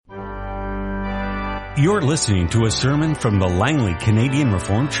You're listening to a sermon from the Langley Canadian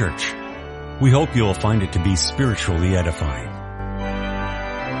Reformed Church. We hope you'll find it to be spiritually edifying.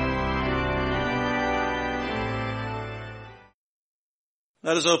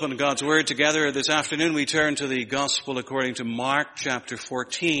 Let us open God's Word together. This afternoon we turn to the Gospel according to Mark chapter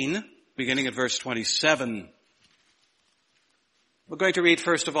 14, beginning at verse 27. We're going to read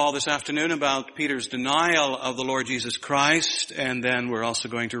first of all this afternoon about Peter's denial of the Lord Jesus Christ, and then we're also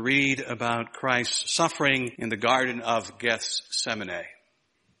going to read about Christ's suffering in the Garden of Gethsemane.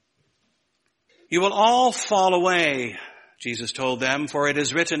 You will all fall away, Jesus told them, for it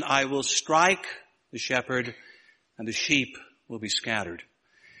is written, I will strike the shepherd and the sheep will be scattered.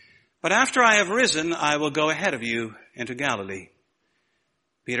 But after I have risen, I will go ahead of you into Galilee.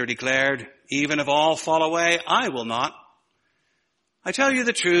 Peter declared, even if all fall away, I will not. I tell you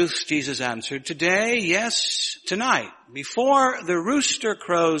the truth, Jesus answered, today, yes, tonight, before the rooster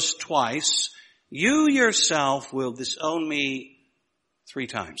crows twice, you yourself will disown me 3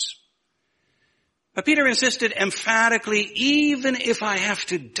 times. But Peter insisted emphatically, even if I have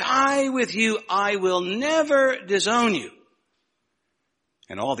to die with you, I will never disown you.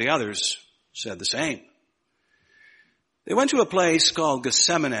 And all the others said the same. They went to a place called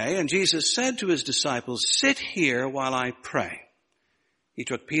Gethsemane, and Jesus said to his disciples, sit here while I pray. He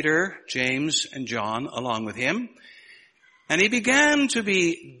took Peter, James, and John along with him, and he began to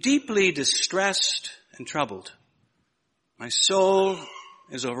be deeply distressed and troubled. My soul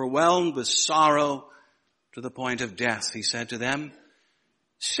is overwhelmed with sorrow to the point of death, he said to them.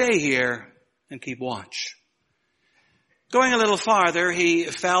 Stay here and keep watch. Going a little farther, he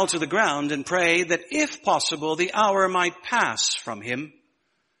fell to the ground and prayed that if possible, the hour might pass from him.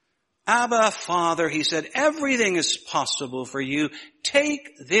 Abba, Father, he said, everything is possible for you.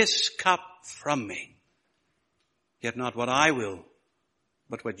 Take this cup from me. Yet not what I will,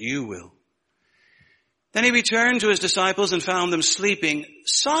 but what you will. Then he returned to his disciples and found them sleeping.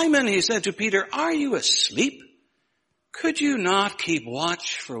 Simon, he said to Peter, are you asleep? Could you not keep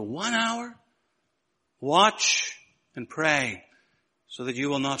watch for 1 hour? Watch and pray so that you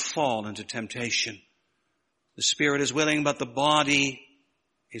will not fall into temptation. The spirit is willing, but the body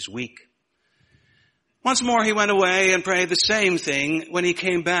is weak. Once more he went away and prayed the same thing. When he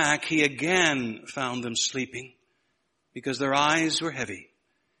came back, he again found them sleeping because their eyes were heavy.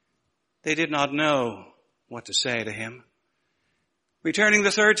 They did not know what to say to him. Returning the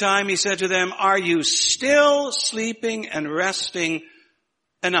 3rd time, he said to them, are you still sleeping and resting?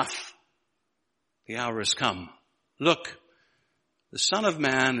 Enough. The hour has come. Look, the Son of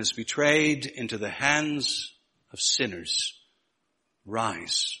Man is betrayed into the hands of sinners.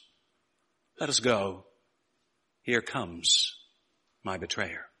 Rise. Let us go. Here comes my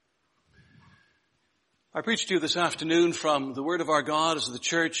betrayer. I preach to you this afternoon from the Word of our God as the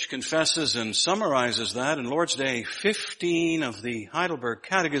Church confesses and summarizes that in Lord's Day 15 of the Heidelberg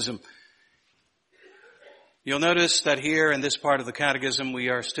Catechism. You'll notice that here in this part of the Catechism we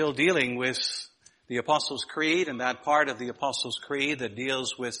are still dealing with the Apostles' Creed and that part of the Apostles' Creed that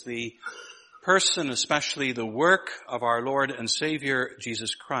deals with the person, especially the work of our Lord and Savior,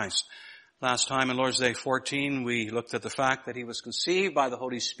 Jesus Christ. Last time in Lord's Day 14, we looked at the fact that he was conceived by the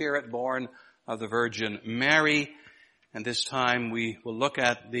Holy Spirit, born of the Virgin Mary. And this time we will look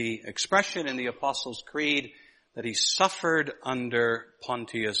at the expression in the Apostles' Creed that he suffered under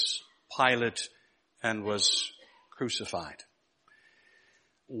Pontius Pilate and was crucified.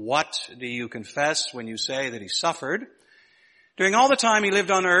 What do you confess when you say that he suffered? During all the time he lived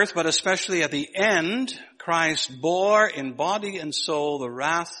on earth, but especially at the end, Christ bore in body and soul the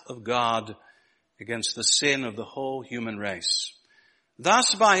wrath of God against the sin of the whole human race.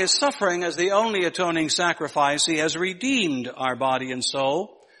 Thus, by his suffering as the only atoning sacrifice, he has redeemed our body and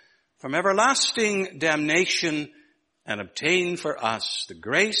soul from everlasting damnation and obtained for us the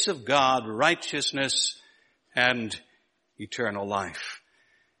grace of God, righteousness, and eternal life.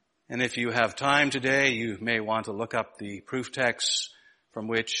 And if you have time today, you may want to look up the proof texts from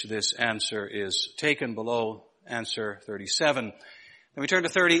which this answer is taken below answer 37. Then we turn to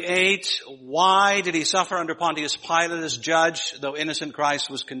 38. Why did he suffer under Pontius Pilate as judge, though innocent Christ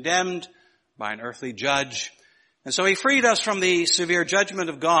was condemned by an earthly judge? And so he freed us from the severe judgment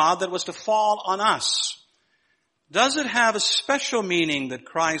of God that was to fall on us. Does it have a special meaning that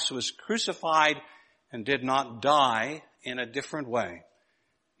Christ was crucified and did not die in a different way?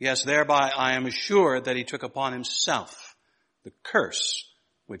 Yes, thereby I am assured that he took upon himself the curse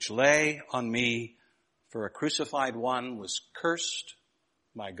which lay on me, for a crucified one was cursed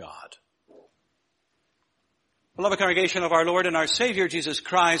by God. Beloved congregation of our Lord and our Savior Jesus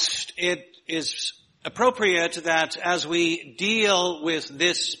Christ, it is appropriate that as we deal with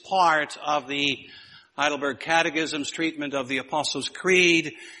this part of the Heidelberg Catechism's treatment of the Apostles'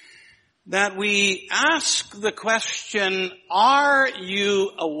 Creed, that we ask the question, are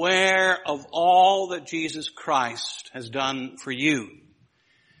you aware of all that Jesus Christ has done for you?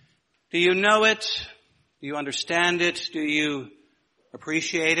 Do you know it? Do you understand it? Do you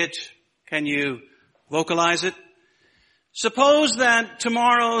appreciate it? Can you vocalize it? Suppose that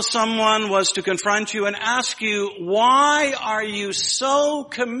tomorrow someone was to confront you and ask you, why are you so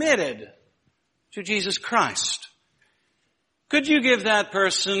committed to Jesus Christ? Could you give that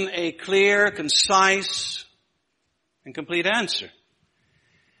person a clear, concise, and complete answer?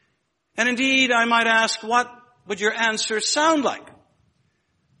 And indeed, I might ask, what would your answer sound like?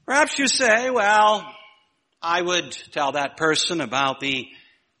 Perhaps you say, well, I would tell that person about the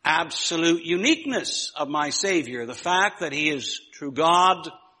absolute uniqueness of my Savior, the fact that He is true God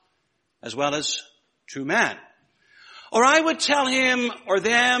as well as true man. Or I would tell him or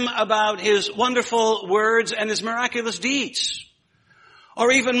them about His wonderful words and His miraculous deeds. Or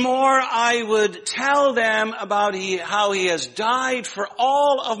even more, I would tell them about how He has died for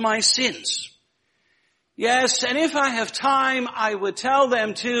all of my sins. Yes, and if I have time, I would tell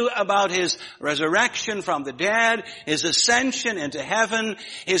them too about His resurrection from the dead, His ascension into heaven,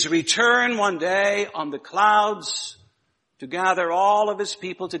 His return one day on the clouds to gather all of His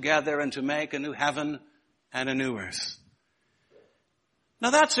people together and to make a new heaven and a new earth. Now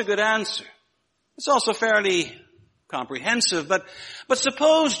that's a good answer. It's also fairly comprehensive, but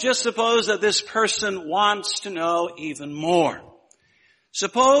just suppose that this person wants to know even more.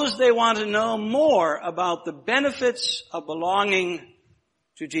 Suppose they want to know more about the benefits of belonging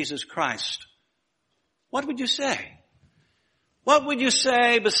to Jesus Christ. What would you say? What would you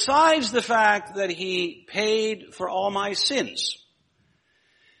say besides the fact that He paid for all my sins?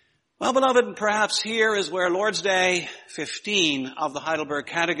 Well, beloved, perhaps here is where Lord's Day 15 of the Heidelberg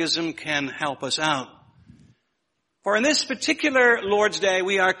Catechism can help us out. For in this particular Lord's Day,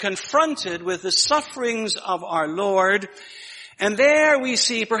 we are confronted with the sufferings of our Lord, and there we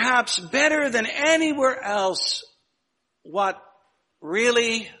see perhaps better than anywhere else what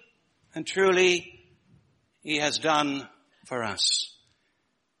really and truly He has done for us.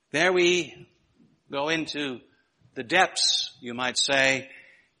 There we go into the depths, you might say,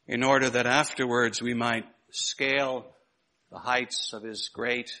 in order that afterwards we might scale the heights of His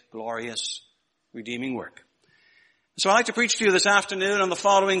great, glorious, redeeming work. So I'd like to preach to you this afternoon on the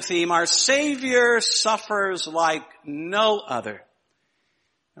following theme: our Savior suffers like no other.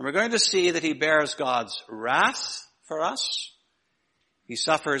 And we're going to see that He bears God's wrath for us. He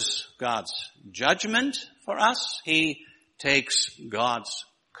suffers God's judgment for us. He takes God's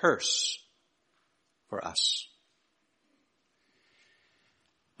curse for us.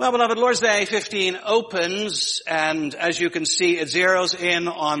 Well, beloved, Lord's Day 15 opens, and as you can see, it zeroes in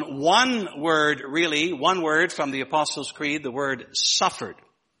on one word from the Apostles' Creed, the word suffered.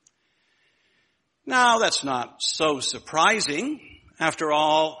 Now, that's not so surprising. After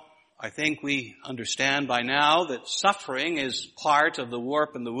all, I think we understand by now that suffering is part of the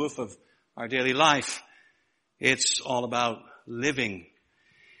warp and the woof of our daily life. It's all about living.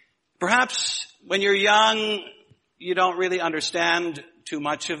 Perhaps when you're young, you don't really understand too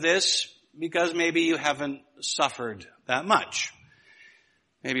much of this because maybe you haven't suffered that much.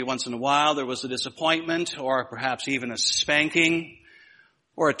 Maybe once in a while there was a disappointment, or perhaps even a spanking,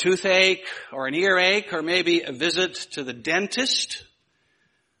 or a toothache, or an earache, or maybe a visit to the dentist.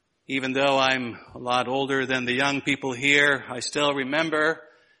 Even though I'm a lot older than the young people here, I still remember,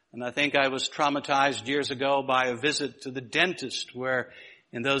 and I think I was traumatized years ago by a visit to the dentist where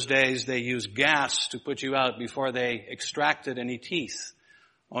in those days they used gas to put you out before they extracted any teeth.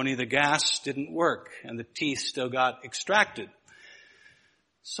 Only the gas didn't work and the teeth still got extracted.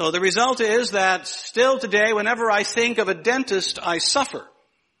 So the result is that still today, whenever I think of a dentist, I suffer.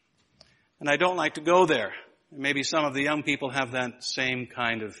 And I don't like to go there. Maybe some of the young people have that same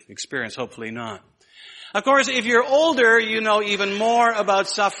kind of experience, hopefully not. Of course, if you're older, you know even more about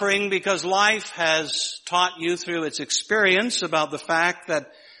suffering because life has taught you through its experience about the fact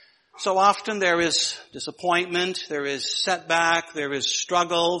that so often there is disappointment, there is setback, there is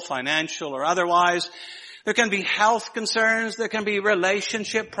struggle, financial or otherwise. There can be health concerns, there can be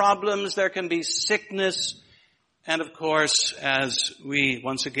relationship problems, there can be sickness, and of course, as we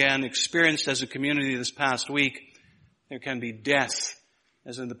once again experienced as a community this past week, there can be death,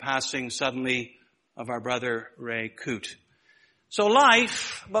 as in the passing suddenly of our brother Ray Coote. So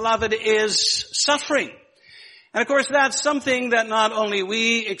life, beloved, is suffering. And of course that's something that not only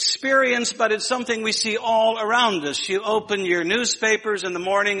we experience, but it's something we see all around us. You open your newspapers in the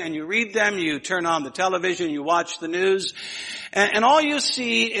morning and you read them, you turn on the television, you watch the news, and all you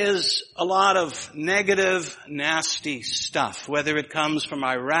see is a lot of negative, nasty stuff, whether it comes from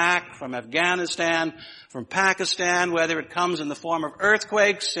Iraq, from Afghanistan, from Pakistan, whether it comes in the form of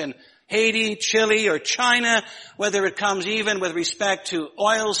earthquakes in Haiti, Chile, or China, whether it comes even with respect to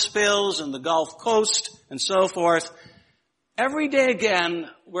oil spills in the Gulf Coast and so forth. Every day again,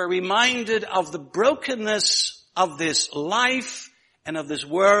 we're reminded of the brokenness of this life and of this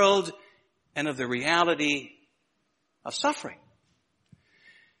world and of the reality of suffering.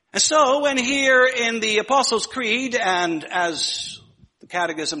 And so when here in the Apostles' Creed, and as the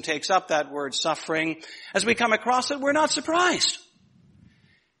Catechism takes up that word suffering, as we come across it, we're not surprised.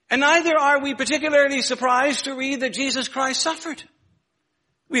 And neither are we particularly surprised to read that Jesus Christ suffered.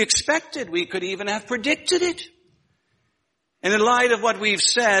 We expected, we could even have predicted it. And in light of what we've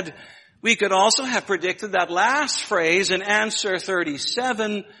said, we could also have predicted that last phrase in answer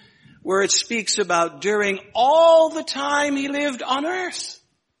 37, where it speaks about during all the time he lived on earth.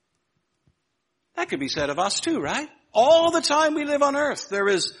 That could be said of us too, right? All the time we live on earth, there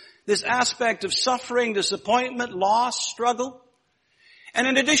is this aspect of suffering, disappointment, loss, struggle. And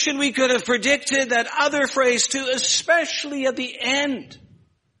in addition, we could have predicted that other phrase too, especially at the end.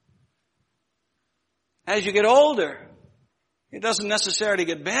 As you get older, it doesn't necessarily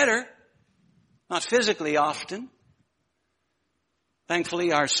get better, not physically often.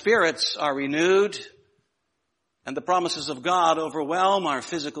 Thankfully, our spirits are renewed, and the promises of God overwhelm our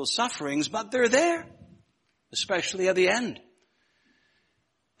physical sufferings, but they're there, especially at the end.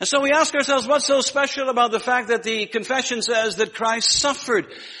 And so we ask ourselves, what's so special about the fact that the confession says that Christ suffered?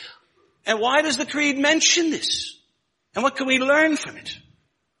 And why does the Creed mention this? And what can we learn from it?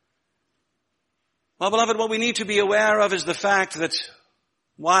 Well, beloved, what we need to be aware of is the fact that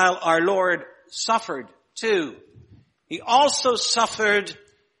while our Lord suffered too, he also suffered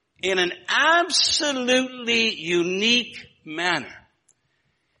in an absolutely unique manner.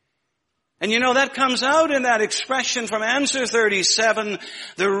 And you know, that comes out in that expression from answer 37,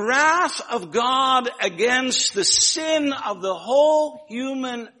 the wrath of God against the sin of the whole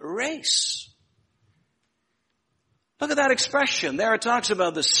human race. Look at that expression. There it talks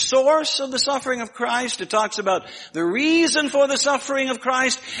about the source of the suffering of Christ. It talks about the reason for the suffering of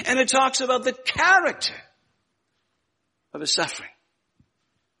Christ. And it talks about the character of his suffering.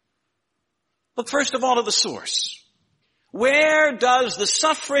 Look first of all at the source. Where does the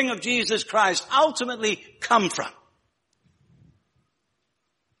suffering of Jesus Christ ultimately come from?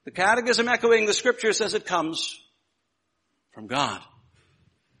 The Catechism, echoing the Scripture, says it comes from God.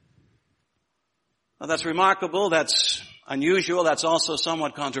 Now that's remarkable, that's unusual, that's also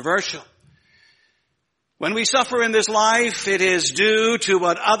somewhat controversial. When we suffer in this life, it is due to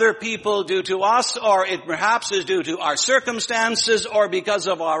what other people do to us, or it perhaps is due to our circumstances, or because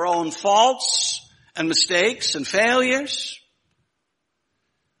of our own faults and mistakes and failures.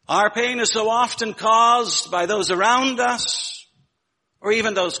 Our pain is so often caused by those around us, or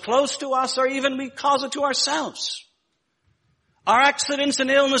even those close to us, or even we cause it to ourselves. Our accidents and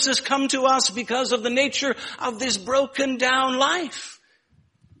illnesses come to us because of the nature of this broken down life.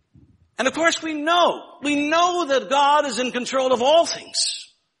 And of course we know that God is in control of all things.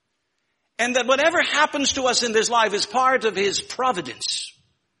 And that whatever happens to us in this life is part of his providence.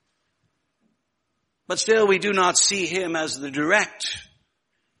 But still we do not see him as the direct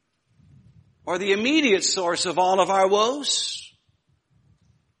or the immediate source of all of our woes.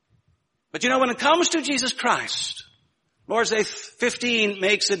 But you know, when it comes to Jesus Christ, Lord's Day 15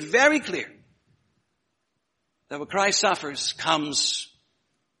 makes it very clear that what Christ suffers comes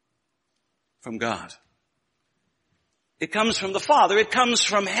from God. It comes from the Father. It comes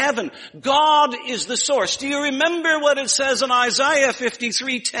from heaven. God is the source. Do you remember what it says in Isaiah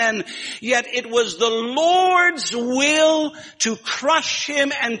 53:10? Yet it was the Lord's will to crush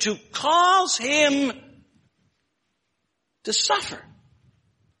him and to cause him to suffer.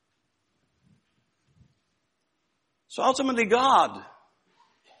 So ultimately God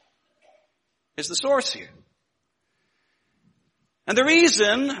is the source here. And the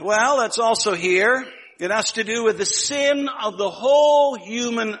reason, well, that's also here. It has to do with the sin of the whole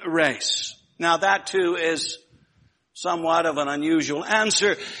human race. Now that too is somewhat of an unusual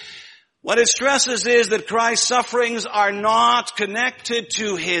answer. What it stresses is that Christ's sufferings are not connected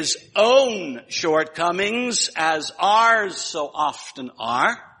to his own shortcomings as ours so often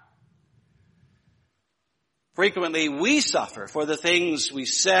are. Frequently we suffer for the things we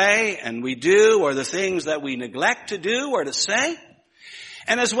say and we do, or the things that we neglect to do or to say.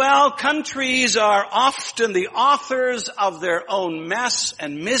 And as well, countries are often the authors of their own mess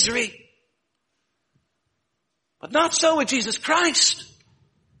and misery. But not so with Jesus Christ.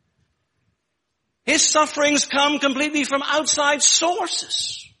 His sufferings come completely from outside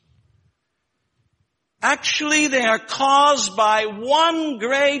sources. Actually, they are caused by one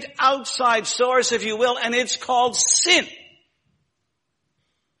great outside source, if you will, and it's called sin.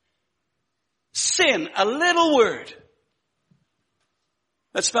 Sin, a little word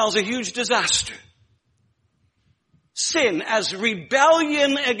that spells a huge disaster. Sin as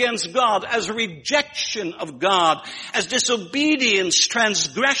rebellion against God, as rejection of God, as disobedience,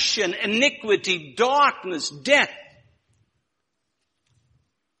 transgression, iniquity, darkness, death.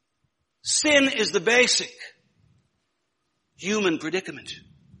 Sin is the basic human predicament.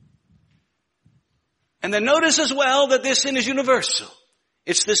 And then notice as well that this sin is universal.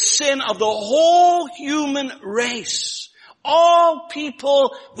 It's the sin of the whole human race. All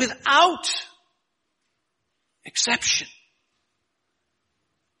people without exception.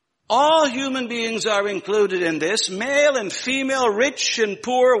 All human beings are included in this, male and female, rich and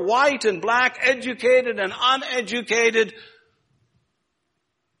poor, white and black, educated and uneducated,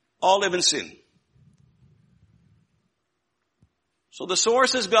 all live in sin. So the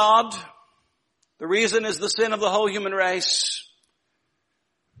source is God. The reason is the sin of the whole human race.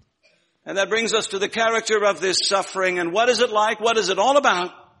 And that brings us to the character of this suffering. And what is it like? What is it all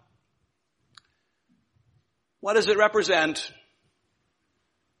about? What does it represent?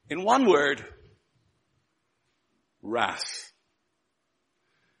 In one word, wrath.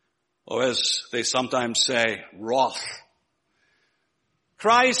 Or as they sometimes say, wrath.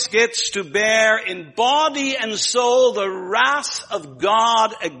 Christ gets to bear in body and soul the wrath of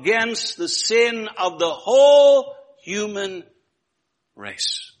God against the sin of the whole human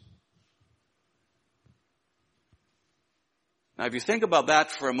race. Now, if you think about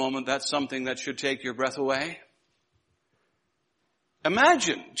that for a moment, that's something that should take your breath away.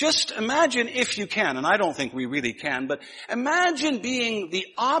 Just imagine if you can, and I don't think we really can, but imagine being the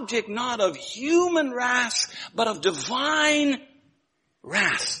object not of human wrath, but of divine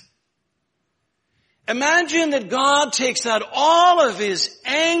wrath. Imagine that God takes out all of His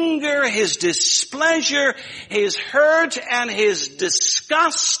anger, His displeasure, His hurt, and His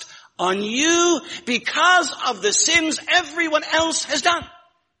disgust on you because of the sins everyone else has done.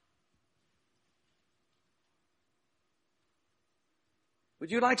 Would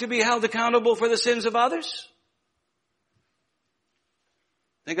you like to be held accountable for the sins of others?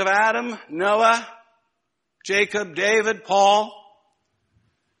 Think of Adam, Noah, Jacob, David, Paul.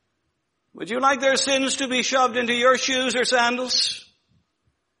 Would you like their sins to be shoved into your shoes or sandals?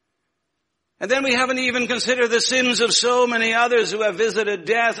 And then we haven't even considered the sins of so many others who have visited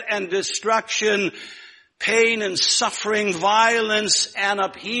death and destruction, pain and suffering, violence and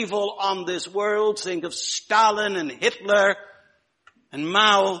upheaval on this world. Think of Stalin and Hitler and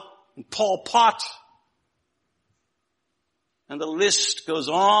Mao and Pol Pot. And the list goes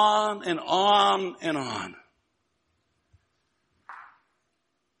on and on and on.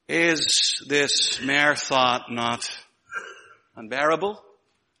 Is this mere thought not unbearable?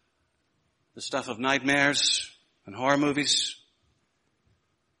 The stuff of nightmares and horror movies?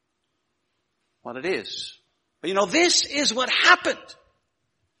 Well, it is. But you know, this is what happened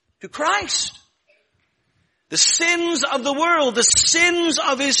to Christ. The sins of the world, the sins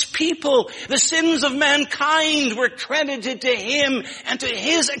of His people, the sins of mankind were credited to Him and to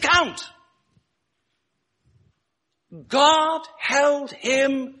His account. God held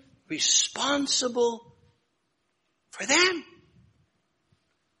Him responsible for them.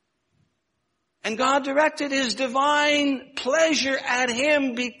 And God directed His divine pleasure at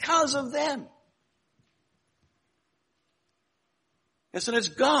Him because of them. Yes, and it's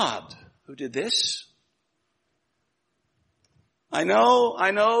God who did this. I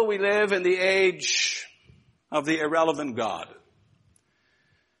know we live in the age of the irrelevant God.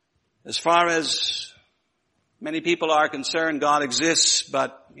 As far as many people are concerned, God exists,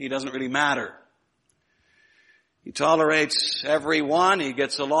 but He doesn't really matter. He tolerates everyone. He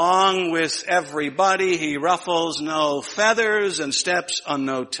gets along with everybody. He ruffles no feathers and steps on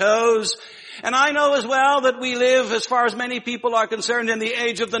no toes. And I know as well that we live, as far as many people are concerned, in the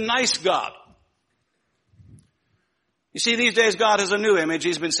age of the nice God. You see, these days God has a new image.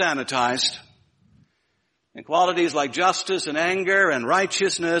 He's been sanitized. And qualities like justice and anger and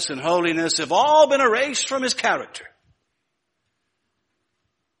righteousness and holiness have all been erased from His character.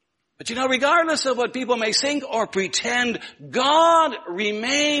 But you know, regardless of what people may think or pretend, God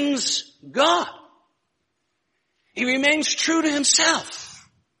remains God. He remains true to Himself.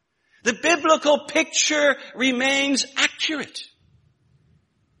 The biblical picture remains accurate.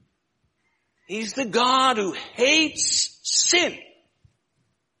 He's the God who hates sin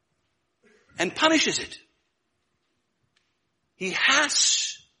and punishes it. He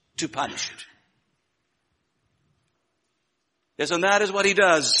has to punish it. Yes, and that is what he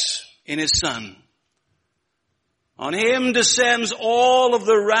does in his Son. On him descends all of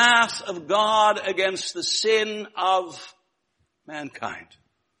the wrath of God against the sin of mankind.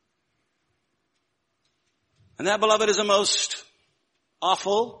 And that, beloved, is a most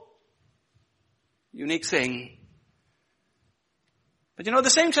awful, unique thing. But at the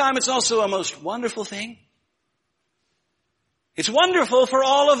same time, it's also a most wonderful thing. It's wonderful for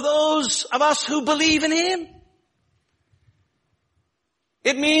all of those of us who believe in him.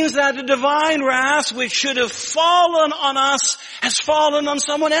 It means that the divine wrath which should have fallen on us has fallen on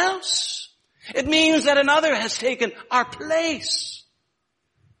someone else. It means that another has taken our place.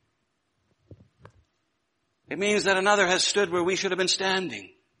 It means that another has stood where we should have been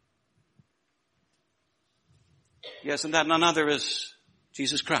standing. Yes, and that none other is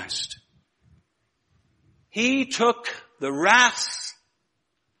Jesus Christ. He took the wrath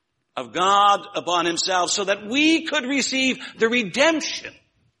of God upon himself so that we could receive the redemption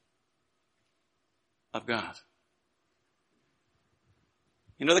of God.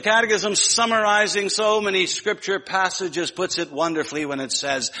 The Catechism, summarizing so many scripture passages, puts it wonderfully when it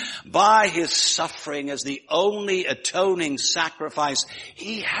says, by his suffering as the only atoning sacrifice,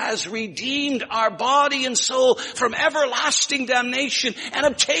 he has redeemed our body and soul from everlasting damnation and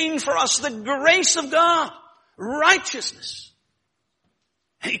obtained for us the grace of God, righteousness,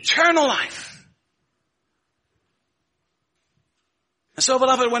 and eternal life. And so,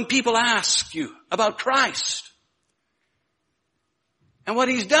 beloved, when people ask you about Christ and what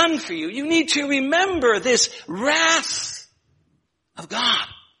he's done for you, you need to remember this wrath of God.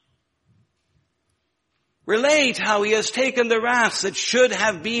 Relate how he has taken the wrath that should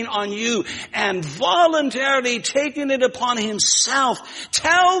have been on you and voluntarily taken it upon himself.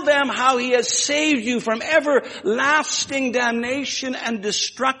 Tell them how he has saved you from everlasting damnation and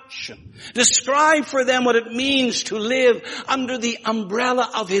destruction. Describe for them what it means to live under the umbrella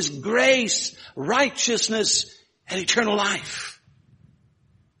of his grace, righteousness, and eternal life.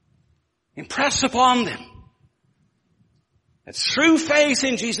 Impress upon them that through faith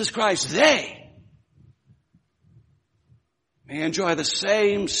in Jesus Christ, they may enjoy the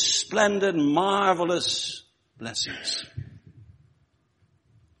same splendid, marvelous blessings.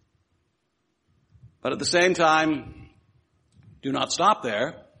 But at the same time, do not stop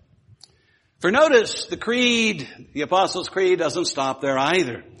there. For notice, the Apostles' Creed doesn't stop there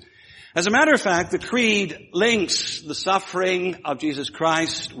either. As a matter of fact, the Creed links the suffering of Jesus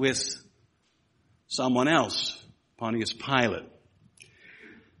Christ with someone else, Pontius Pilate.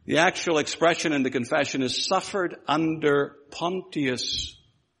 The actual expression in the confession is suffered under Pontius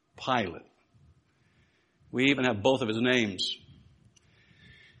Pilate. We even have both of his names.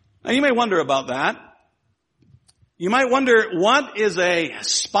 Now you may wonder about that. You might wonder, what is a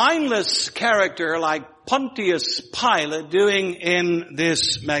spineless character like Pontius Pilate doing in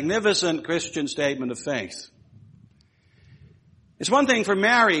this magnificent Christian statement of faith? It's one thing for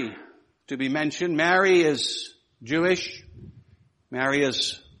Mary to be mentioned. Mary is Jewish. Mary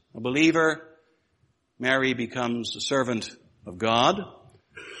is a believer. Mary becomes a servant of God.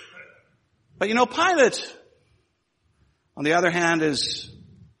 But Pilate, on the other hand, is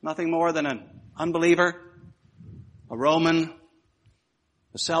nothing more than an unbeliever, a Roman,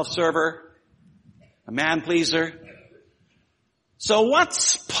 a self-server, a man-pleaser. So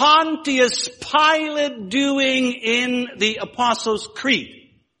what's Pontius Pilate doing in the Apostles' Creed?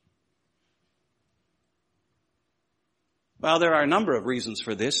 Well, there are a number of reasons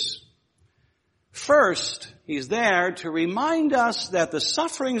for this. First, he's there to remind us that the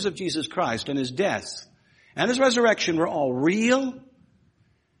sufferings of Jesus Christ and his death and his resurrection were all real,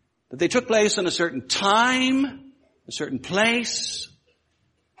 that they took place in a certain time, a certain place,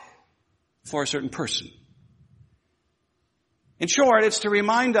 for a certain person. In short, it's to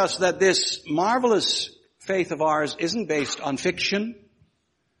remind us that this marvelous faith of ours isn't based on fiction,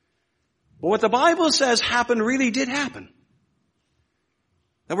 but what the Bible says happened really did happen.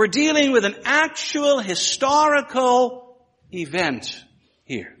 That we're dealing with an actual historical event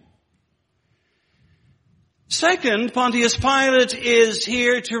here. Second, Pontius Pilate is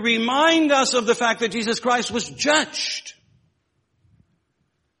here to remind us of the fact that Jesus Christ was judged.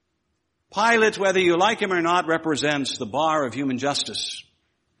 Pilate, whether you like him or not, represents the bar of human justice.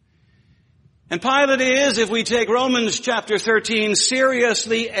 And Pilate is, if we take Romans chapter 13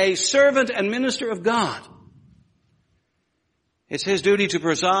 seriously, a servant and minister of God. It's his duty to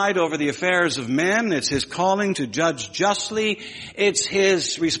preside over the affairs of men. It's his calling to judge justly. It's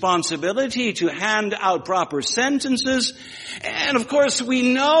his responsibility to hand out proper sentences. And of course,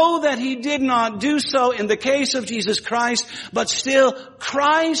 we know that he did not do so in the case of Jesus Christ, but still,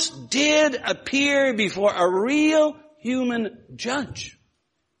 Christ did appear before a real human judge.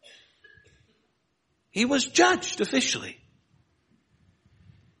 He was judged officially.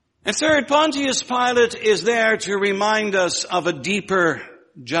 And third, Pontius Pilate is there to remind us of a deeper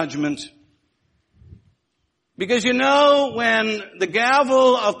judgment. Because you know, when the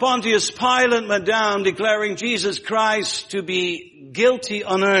gavel of Pontius Pilate went down declaring Jesus Christ to be guilty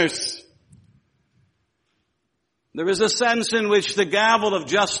on earth, there is a sense in which the gavel of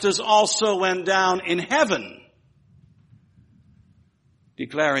justice also went down in heaven,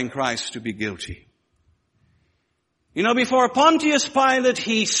 declaring Christ to be guilty. You know, before Pontius Pilate,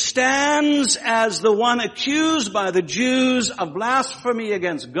 he stands as the one accused by the Jews of blasphemy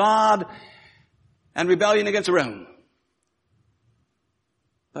against God and rebellion against Rome.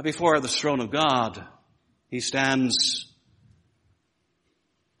 But before the throne of God, he stands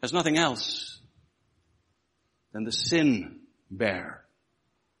as nothing else than the sin bearer,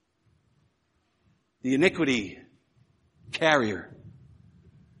 the iniquity carrier.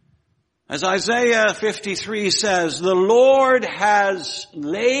 As Isaiah 53 says, the Lord has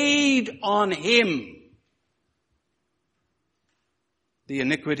laid on him the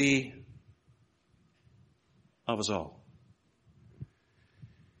iniquity of us all.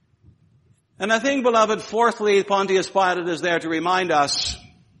 And I think, beloved, fourthly, Pontius Pilate is there to remind us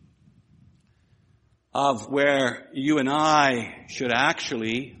of where you and I should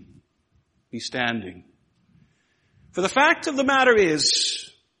actually be standing. For the fact of the matter is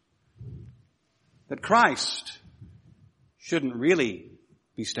that Christ shouldn't really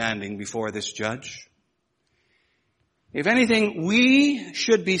be standing before this judge. If anything, we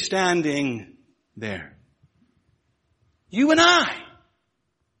should be standing there. You and I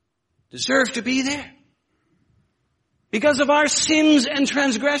deserve to be there. Because of our sins and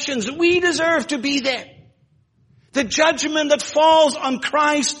transgressions, we deserve to be there. The judgment that falls on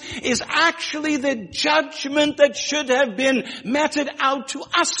Christ is actually the judgment that should have been meted out to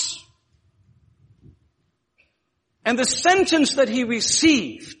us. And the sentence that he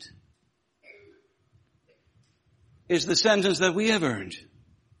received is the sentence that we have earned.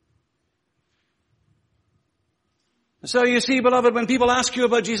 So you see, beloved, when people ask you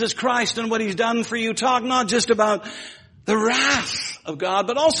about Jesus Christ and what he's done for you, talk not just about the wrath of God,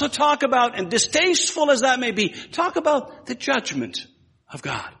 but also talk about, and distasteful as that may be, talk about the judgment of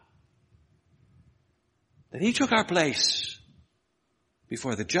God. That he took our place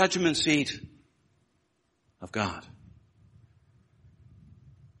before the judgment seat of God.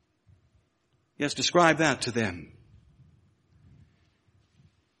 Yes, describe that to them.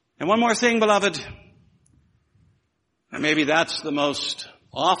 And one more thing, beloved, and maybe that's the most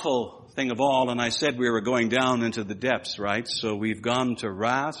awful thing of all, and I said we were going down into the depths, right? So we've gone to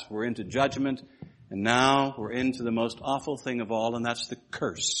wrath, we're into judgment, and now we're into the most awful thing of all, and that's the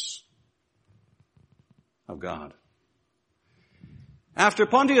curse of God. After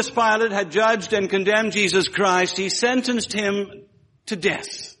Pontius Pilate had judged and condemned Jesus Christ, he sentenced him to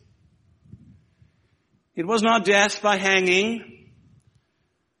death. It was not death by hanging,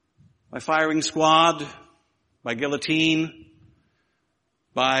 by firing squad, by guillotine,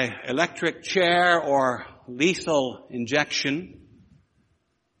 by electric chair or lethal injection.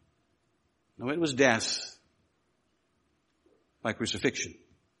 No, it was death by crucifixion.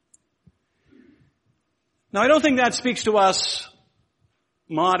 Now, I don't think that speaks to us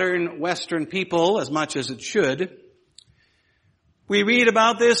modern Western people as much as it should. We read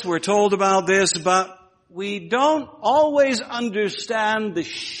about this, we're told about this, but we don't always understand the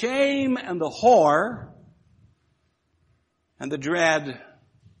shame and the horror and the dread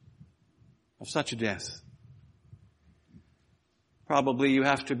of such a death. Probably you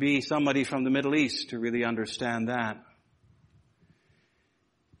have to be somebody from the Middle East to really understand that.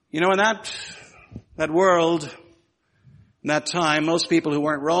 You know, in that world, in that time, most people who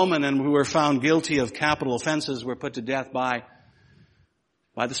weren't Roman and who were found guilty of capital offenses were put to death by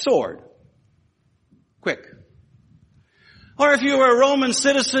the sword. Quick. Or if you were a Roman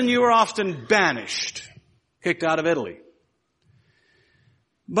citizen, you were often banished, kicked out of Italy.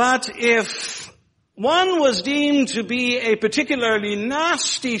 But if one was deemed to be a particularly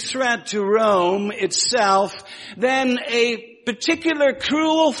nasty threat to Rome itself, then a particular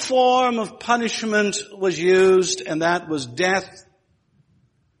cruel form of punishment was used, and that was death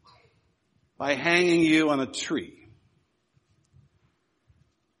by hanging you on a tree.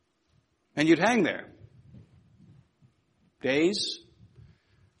 And you'd hang there. days,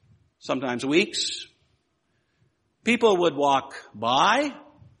 sometimes weeks. People would walk by,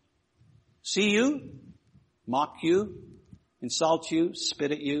 see you, mock you, insult you,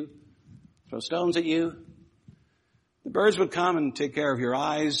 spit at you, throw stones at you. The birds would come and take care of your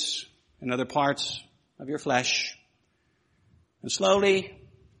eyes and other parts of your flesh. And slowly,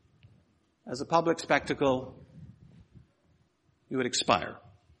 as a public spectacle, you would expire.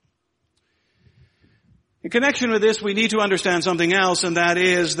 In connection with this, we need to understand something else, and that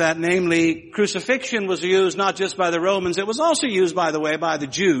is that, namely, crucifixion was used not just by the Romans, it was also used, by the way, by the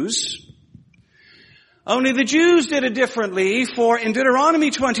Jews. Only the Jews did it differently, for in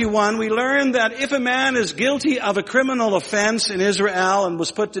Deuteronomy 21 we learn that if a man is guilty of a criminal offense in Israel and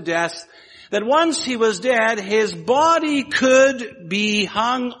was put to death, that once he was dead, his body could be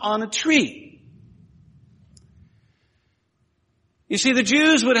hung on a tree. You see, the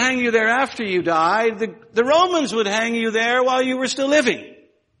Jews would hang you there after you died. The Romans would hang you there while you were still living.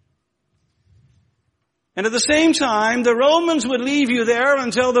 And at the same time, the Romans would leave you there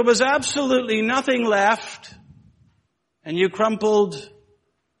until there was absolutely nothing left and you crumpled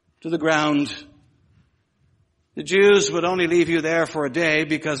to the ground. The Jews would only leave you there for a day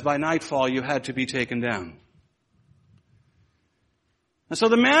because by nightfall you had to be taken down. And so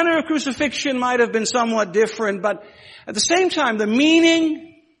the manner of crucifixion might have been somewhat different, but at the same time, the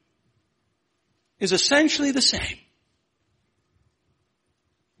meaning is essentially the same.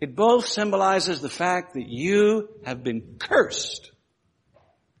 It both symbolizes the fact that you have been cursed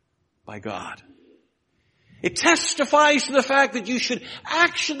by God. It testifies to the fact that you should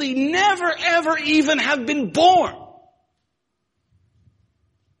actually never, ever even have been born.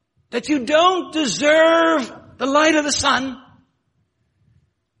 That you don't deserve the light of the sun.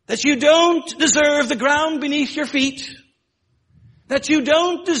 That you don't deserve the ground beneath your feet. That you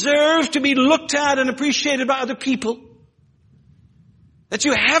don't deserve to be looked at and appreciated by other people. That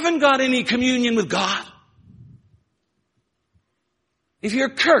you haven't got any communion with God. If you're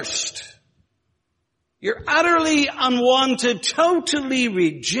cursed, you're utterly unwanted, totally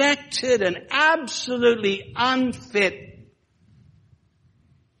rejected, and absolutely unfit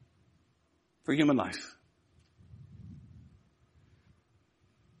for human life.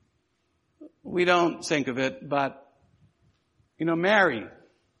 We don't think of it, but,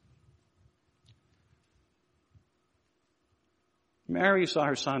 Mary saw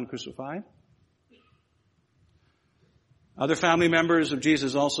her son crucified. Other family members of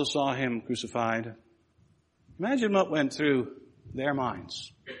Jesus also saw him crucified. Imagine what went through their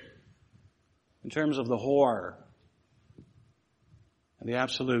minds in terms of the horror and the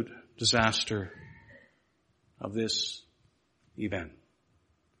absolute disaster of this event.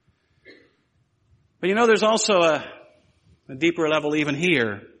 But there's also a deeper level even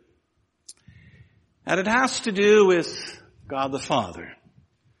here. And it has to do with God the Father.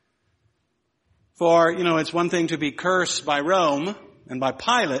 For, it's one thing to be cursed by Rome and by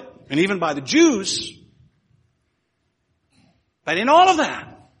Pilate and even by the Jews. But in all of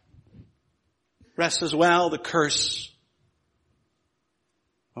that rests as well the curse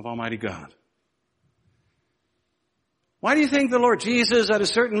of Almighty God. Why do you think the Lord Jesus at a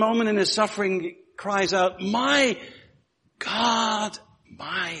certain moment in his suffering cries out, my God,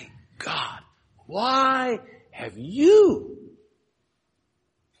 why have you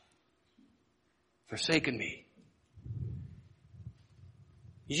forsaken me?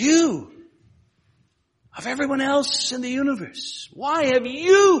 You, of everyone else in the universe, why have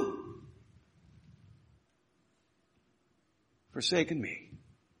you forsaken me?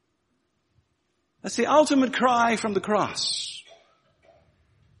 That's the ultimate cry from the cross.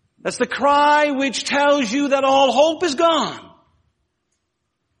 That's the cry which tells you that all hope is gone.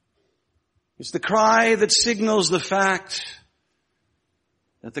 It's the cry that signals the fact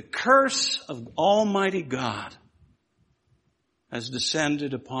that the curse of Almighty God has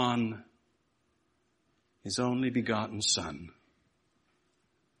descended upon His only begotten Son.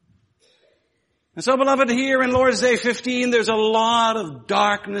 And so, beloved, here in Lord's Day 15, there's a lot of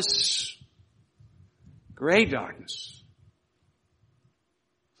darkness, great darkness.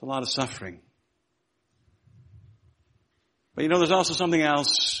 A lot of suffering. But there's also something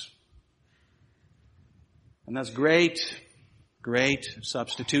else. And that's great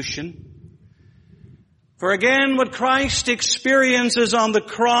substitution. For again, what Christ experiences on the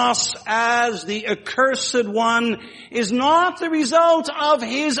cross as the accursed one is not the result of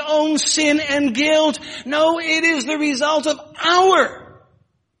his own sin and guilt. No, it is the result of our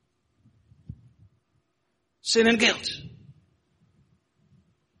sin and guilt.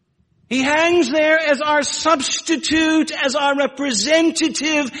 He hangs there as our substitute, as our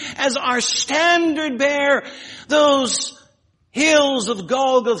representative, as our standard bearer. Those hills of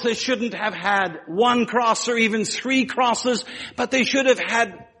Golgotha shouldn't have had one cross or even 3 crosses, but they should have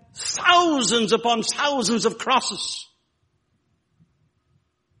had thousands upon thousands of crosses.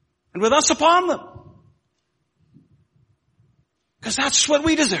 And with us upon them. Because that's what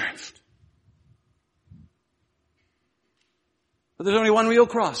we deserved. But there's only one real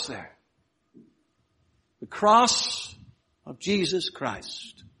cross there. The cross of Jesus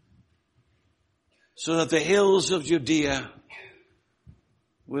Christ. So that the hills of Judea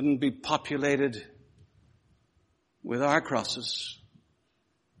wouldn't be populated with our crosses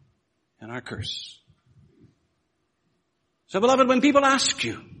and our curse. So beloved, when people ask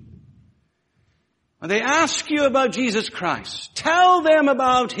you, when they ask you about Jesus Christ, tell them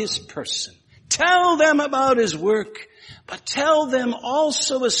about His person. Tell them about His work. But tell them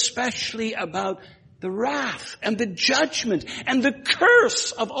also especially about the wrath and the judgment and the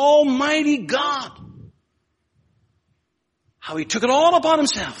curse of Almighty God. How He took it all upon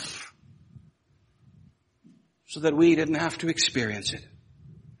Himself so that we didn't have to experience it.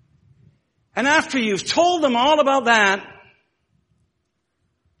 And after you've told them all about that,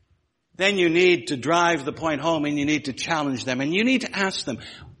 then you need to drive the point home and you need to challenge them and you need to ask them,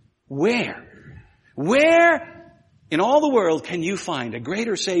 where in all the world can you find a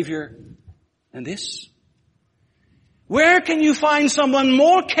greater Savior than this? Where can you find someone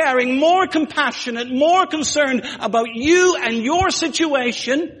more caring, more compassionate, more concerned about you and your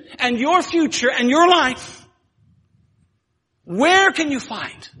situation and your future and your life? Where can you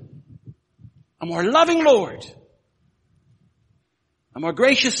find a more loving Lord, a more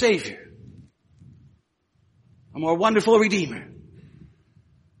gracious Savior, a more wonderful Redeemer?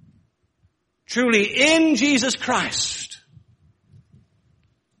 Truly, in Jesus Christ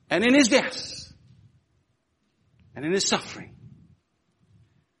and in His death and in His suffering,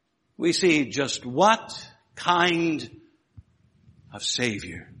 we see just what kind of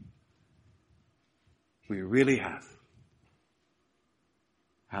Savior we really have.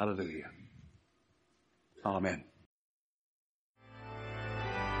 Hallelujah. Amen.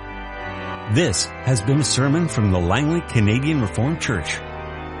 This has been a sermon from the Langley Canadian Reformed Church.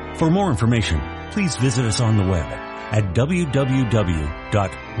 For more information, please visit us on the web at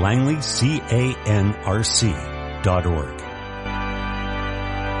www.langleycanrc.org.